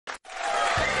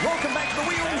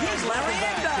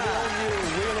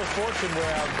competition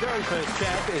where our very first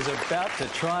champ is about to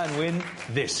try and win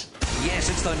this. Yes,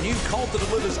 it's the new Colt that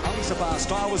delivers unsurpassed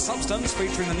style with substance,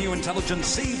 featuring the new intelligent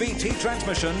CVT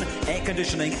transmission, air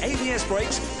conditioning, ABS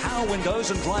brakes, power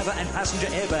windows and driver and passenger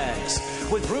airbags.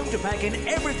 With room to pack in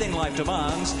everything life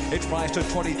demands, it's priced at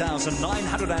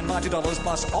 $20,990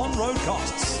 plus on-road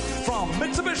costs. From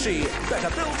Mitsubishi,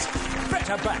 better built,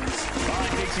 better backed. All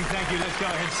right, Dixie, thank you. Let's go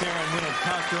ahead, Sarah, and we'll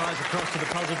cast your eyes across to the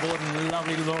puzzle board, and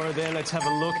lovely Laura there. Let's have a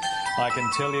look. I can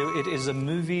tell you it is a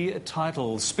movie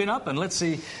title. Spin up and let's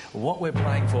see what we're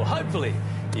playing for. Hopefully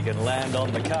you can land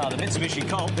on the car. The Mitsubishi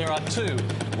Colt, there are 2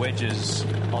 wedges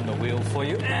on the wheel for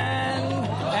you. And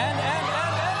yeah!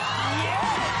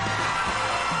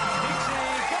 Dixie,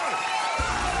 go!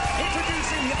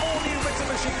 Introducing the all-new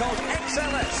Mitsubishi Colt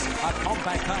XLS, a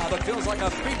compact car that feels like a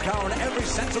big car in every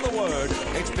sense of the word.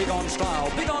 It's big on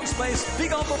style, big on space,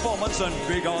 big on performance, and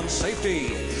big on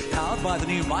safety. Powered by the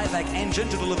new MyVac engine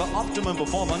to deliver optimum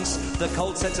performance, the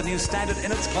Colt sets a new standard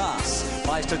in its class.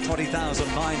 Priced at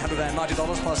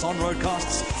 $20,990 plus on-road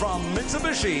costs from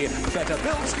Mitsubishi. Better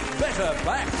built, better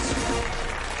backed.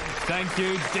 Thank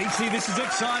you, Dixie. This is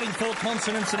exciting. 4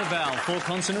 consonants and a vowel. 4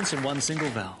 consonants and 1 single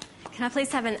vowel. Can I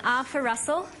please have an R for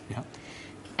Russell? Yep.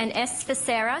 An S for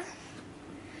Sarah?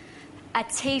 A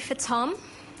T for Tom?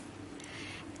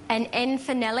 An N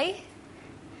for Nellie?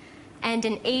 And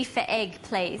an E for egg,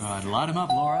 please. All right, light them up,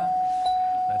 Laura.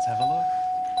 Let's have a look.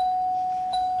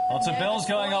 Lots of bells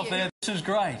going off there. This is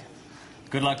great.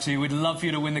 Good luck to you. We'd love for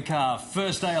you to win the car.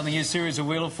 First day on the year series of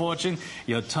Wheel of Fortune.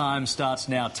 Your time starts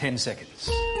now. 10 seconds.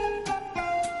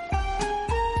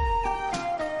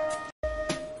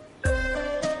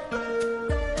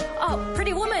 Oh,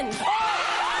 Pretty Woman.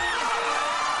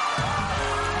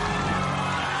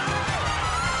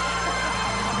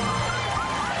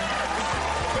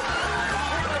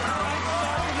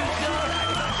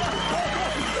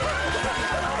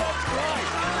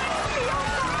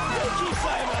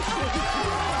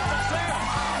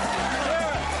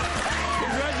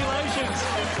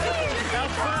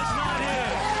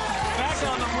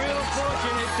 On the Wheel of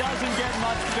Fortune, it doesn't get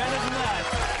much better than that.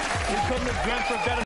 We couldn't have dreamt for a better